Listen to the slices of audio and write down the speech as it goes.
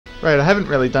Right, I haven't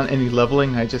really done any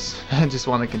leveling. I just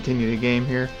want to continue the game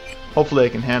here. Hopefully I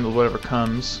can handle whatever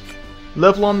comes.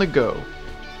 Level on the go.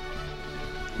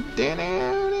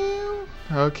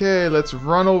 Okay, let's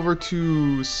run over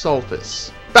to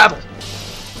Sulfus. Battle!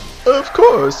 Of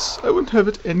course! I wouldn't have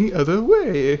it any other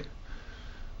way.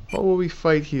 What will we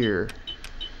fight here?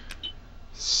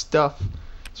 Stuff.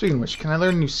 Speaking of which, can I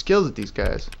learn new skills with these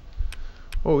guys?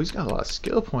 Oh, he's got a lot of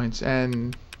skill points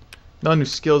and no new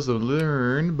skills to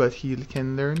learn, but he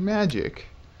can learn magic.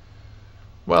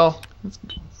 Well,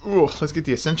 let's get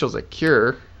the essentials at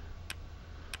Cure.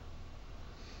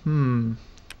 Damn,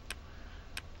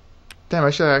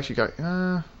 I should have actually got...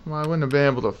 well, I wouldn't have been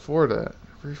able to afford that.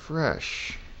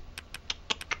 Refresh.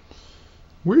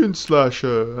 Wind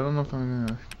Slasher. I don't know if I'm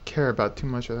gonna care about too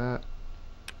much of that.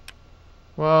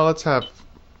 Well, let's have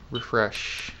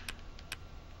Refresh.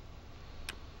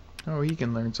 Oh, he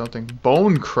can learn something.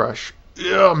 Bone Crush.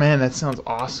 Oh man, that sounds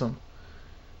awesome.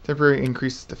 Temporary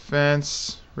increases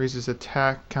defense, raises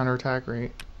attack, counterattack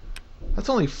rate. That's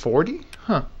only 40?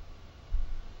 Huh.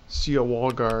 S.C.E.A.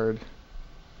 Wall Guard.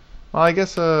 Well, I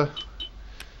guess no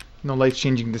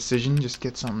life-changing decision. Just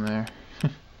get something there.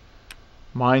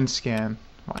 Mind Scan.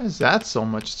 Why is that so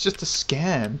much? It's just a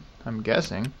scan, I'm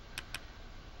guessing.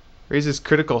 Raises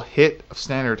critical hit of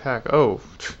standard attack. Oh,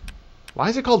 why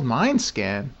is it called Mind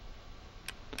Scan?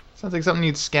 Sounds like something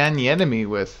you'd scan the enemy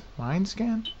with. Mind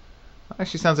Scan?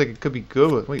 Actually sounds like it could be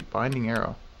good with... Wait, Binding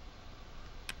Arrow.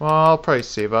 Well, I'll probably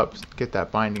save up, get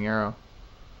that Binding Arrow.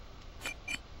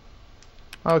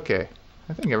 Okay,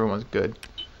 I think everyone's good.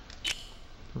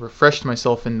 Refreshed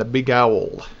myself in the Big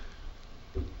Owl.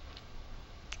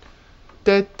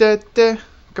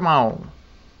 Come on.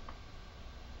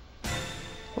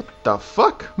 What the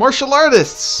fuck? Martial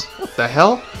artists! What the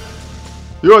hell?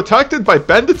 You're attacked by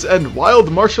bandits and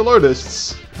wild martial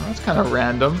artists. Well, that's kind of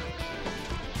random.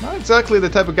 Not exactly the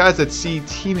type of guys I'd see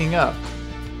teaming up.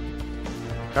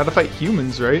 Gotta fight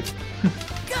humans, right?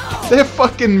 They have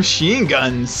fucking machine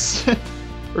guns.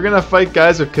 We're gonna fight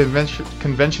guys with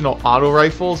conventional auto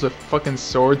rifles with fucking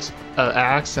swords,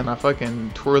 axe, and a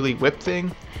fucking twirly whip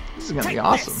thing. This is gonna be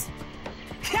awesome.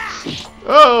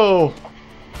 Oh!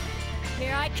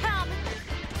 Here I come.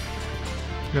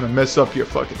 I'm gonna mess up your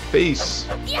fucking face.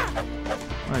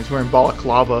 Oh, he's wearing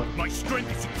balaclava. My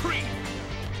strength is supreme.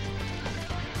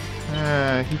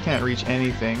 He can't reach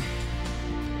anything.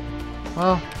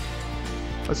 Well,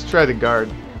 let's try the guard.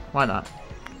 Why not?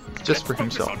 Just for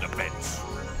himself.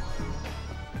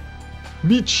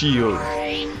 Meat shield.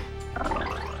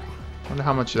 Wonder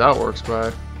how much that works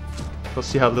by. We'll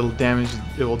see how little damage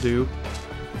it will do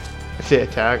if they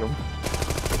attack him.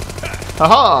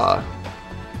 Haha!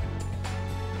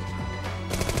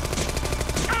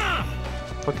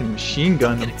 Fucking machine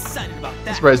gun. I'm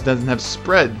surprised it doesn't have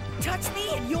spread. Touch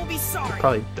me and you'll be sorry. It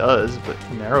probably does, but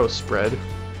narrow spread.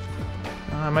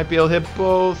 I might be able to hit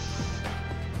both.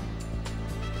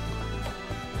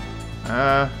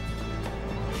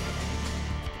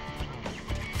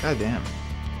 Goddamn.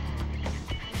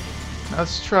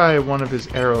 Let's try one of his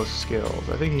arrow skills.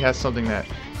 I think he has something that...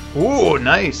 Ooh,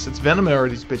 nice! It's Venom Arrow,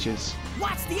 these bitches.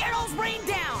 Watch the arrows rain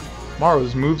down!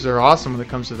 Maro's moves are awesome when it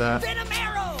comes to that. Venom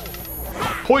Arrow!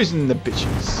 Poison the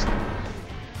bitches.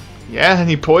 Yeah, and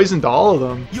he poisoned all of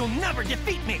them. You'll never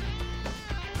defeat me!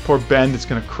 Poor bandit's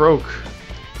gonna croak.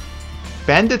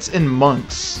 Bandits and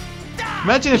monks.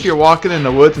 Imagine if you're walking in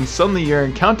the woods and suddenly you're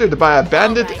encountered by a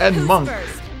bandit and monk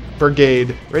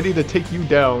brigade ready to take you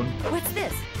down. What's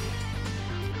this?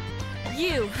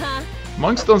 You, huh?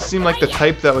 Monks don't seem like the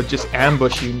type that would just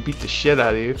ambush you and beat the shit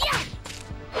out of you.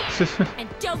 And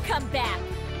don't come back.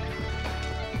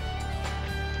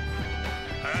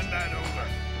 Hand that over.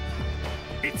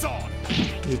 It's on.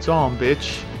 It's on,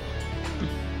 bitch.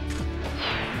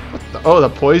 What the? Oh, the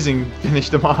poison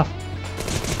finished him off.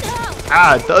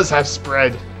 Ah, it does have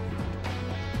spread.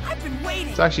 I've been waiting.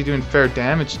 It's actually doing fair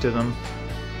damage to them.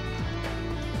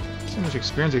 See how much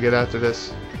experience I get after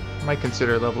this. I might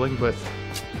consider leveling, but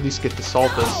at least get the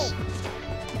Sulfus.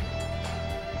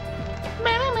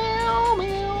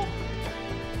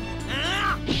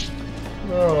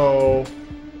 Oh.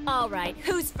 Alright,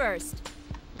 who's first?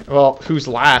 Well, who's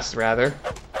last, rather.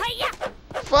 Hi-ya!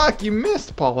 Fuck, you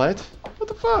missed, Paulette. What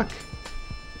the fuck?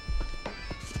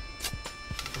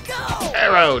 Go!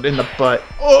 Arrowed in the butt.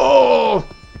 Oh!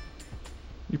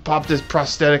 You popped his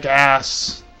prosthetic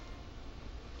ass.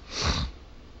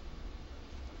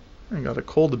 I got a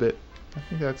cold a bit. I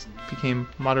think that's became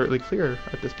moderately clear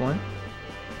at this point.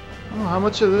 Oh, how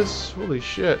much of this? Holy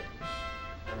shit.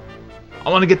 I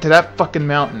want to get to that fucking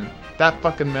mountain. That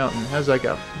fucking mountain has like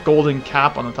a golden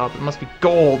cap on the top. It must be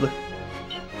gold.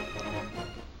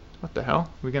 What the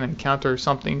hell? We're gonna encounter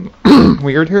something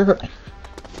weird here?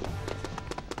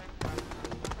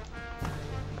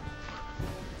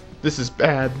 This is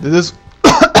bad. This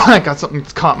I got something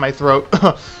that's caught in my throat.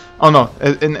 Oh no,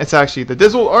 and it's actually the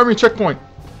Diswald Army checkpoint.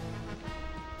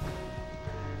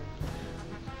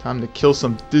 Time to kill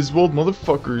some Diswald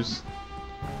motherfuckers.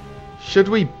 Should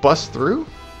we bust through?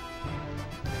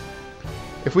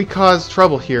 If we cause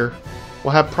trouble here,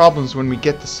 we'll have problems when we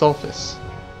get to Sulfus.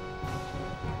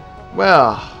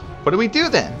 Well, what do we do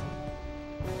then?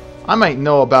 I might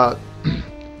know about...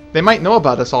 They might know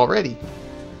about us already.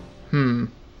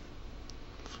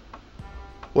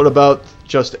 What about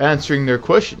just answering their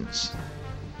questions?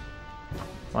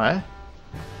 What?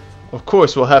 Of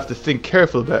course we'll have to think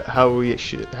carefully about how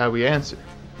we answer.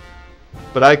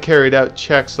 But I carried out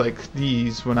checks like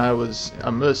these when I was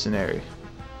a mercenary.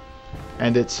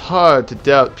 And it's hard to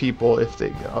doubt people if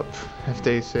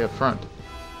they say up front.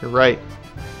 You're right.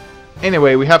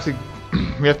 Anyway, we have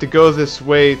to go this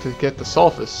way to get the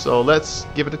Sulfus, so let's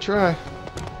give it a try.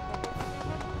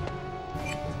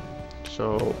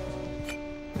 So,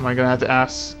 am I gonna have to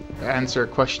answer a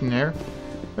questionnaire?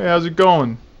 Hey, how's it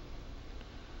going?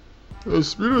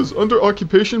 S.E.A. is under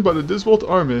occupation by the Diswald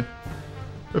Army.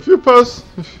 If you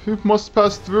must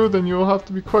pass through, then you will have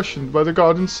to be questioned by the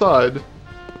guard inside.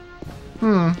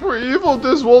 We're evil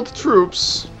Diswald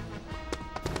troops.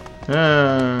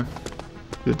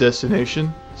 Your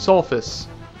destination? Sulfus.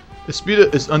 S.E.A.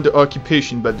 is under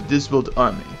occupation by the Diswald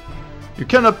Army. You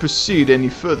cannot proceed any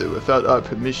further without our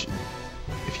permission.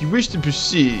 If you wish to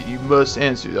proceed, you must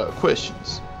answer our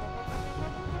questions.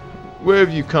 Where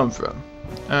have you come from?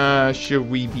 Should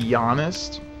we be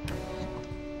honest?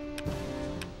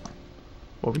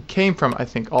 Well, we came from, I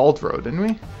think, Aldro, didn't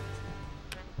we?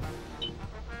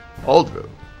 Aldro,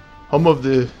 home of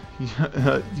the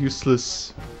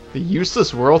useless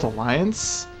World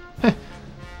Alliance?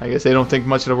 I guess they don't think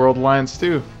much of the World Alliance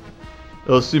too.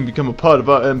 It'll soon become a part of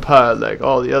our empire like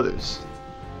all the others.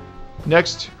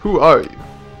 Next, who are you?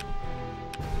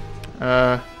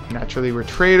 Naturally we're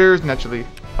traitors, naturally,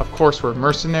 of course we're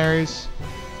mercenaries.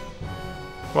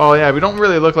 Well, yeah, we don't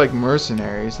really look like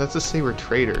mercenaries, let's just say we're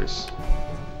traitors.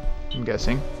 I'm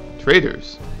guessing.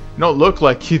 Traitors. You don't look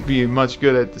like you'd be much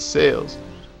good at the sales.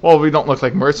 Well, we don't look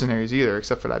like mercenaries either,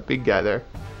 except for that big guy there.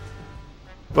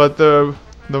 But the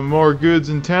more goods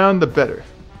in town, the better.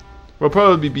 We'll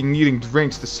probably be needing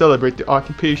drinks to celebrate the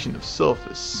occupation of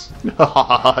Sulfus.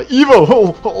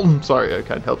 Evil! I'm sorry, I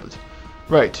can't help it.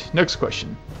 Right, next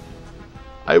question.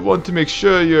 I want to make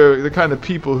sure you're the kind of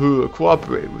people who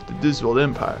cooperate with the Diswald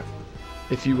Empire.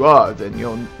 If you are, then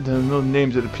you'll know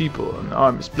names of the people on the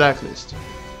Army's blacklist.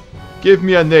 Give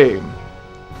me a name.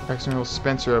 Ex-General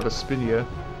Spencer of S.C.E.A.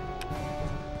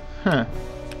 Huh.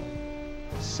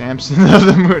 Samson of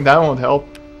the Moon. That won't help.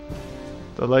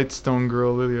 The Lightstone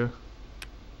girl, Lilia.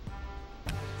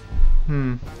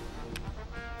 Let's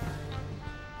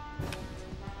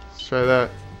try that.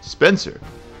 Spencer.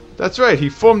 That's right, he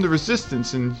formed the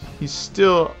resistance and he's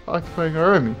still occupying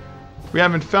our army. We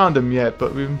haven't found him yet,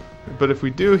 but if we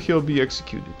do, he'll be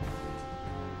executed.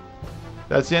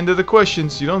 That's the end of the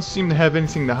questions. You don't seem to have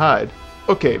anything to hide.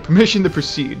 Okay, permission to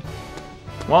proceed.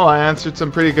 Well, I answered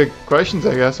some pretty good questions,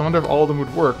 I guess. I wonder if all of them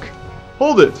would work.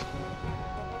 Hold it!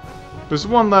 There's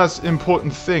one last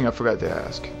important thing I forgot to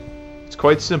ask. It's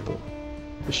quite simple.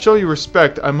 To show you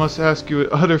respect, I must ask you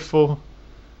to utter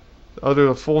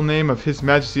the full name of His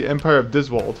Majesty Empire of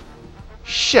Diswald.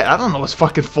 Shit, I don't know his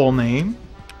fucking full name.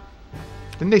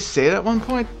 Didn't they say it at one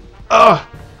point? Ugh!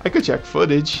 I could check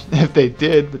footage if they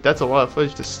did, but that's a lot of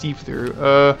footage to sift through.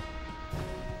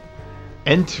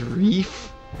 Entrif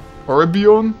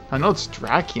Orbion? I know it's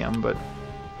Drakium, but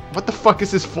what the fuck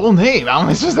is his full name? How am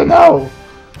I supposed to know?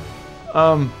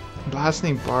 Last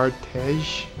name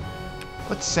Bartej?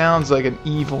 What sounds like an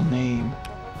evil name?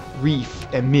 Reef,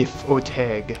 Emif,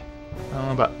 Oteg. I don't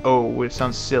know about O, it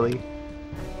sounds silly.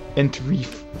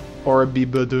 Entrif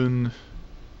Orbibadun.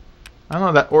 I don't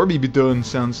know, that Orbibadun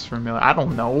sounds familiar. I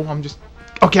don't know, I'm just...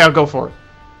 Okay, I'll go for it.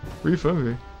 Reef,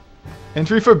 okay.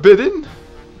 Entry forbidden?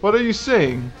 What are you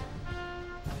saying?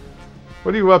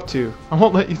 What are you up to? I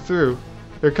won't let you through.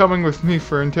 They're coming with me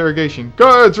for interrogation.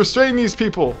 Guards, restrain these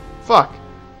people! Fuck.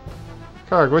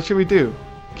 Karg, what should we do?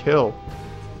 Kill.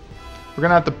 We're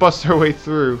gonna have to bust our way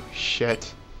through.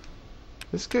 Shit.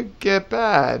 This could get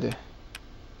bad.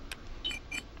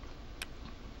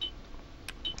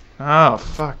 Oh,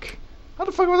 fuck. How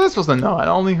the fuck was I supposed to know? I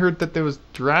only heard that there was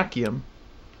Drakium.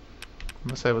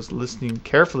 Unless I was listening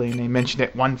carefully and they mentioned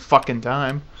it one fucking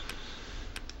time.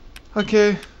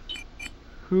 Okay.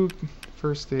 Who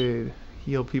first aid?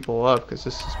 Heal people up, because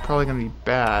this is probably gonna be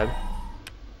bad.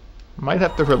 Might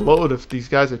have to reload if these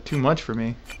guys are too much for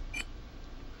me.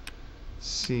 Let's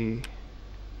see.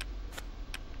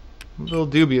 I'm a little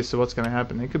dubious of what's going to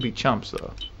happen. They could be chumps,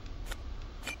 though.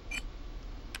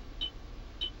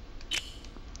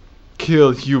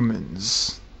 Kill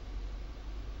humans.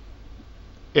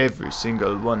 Every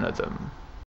single one of them.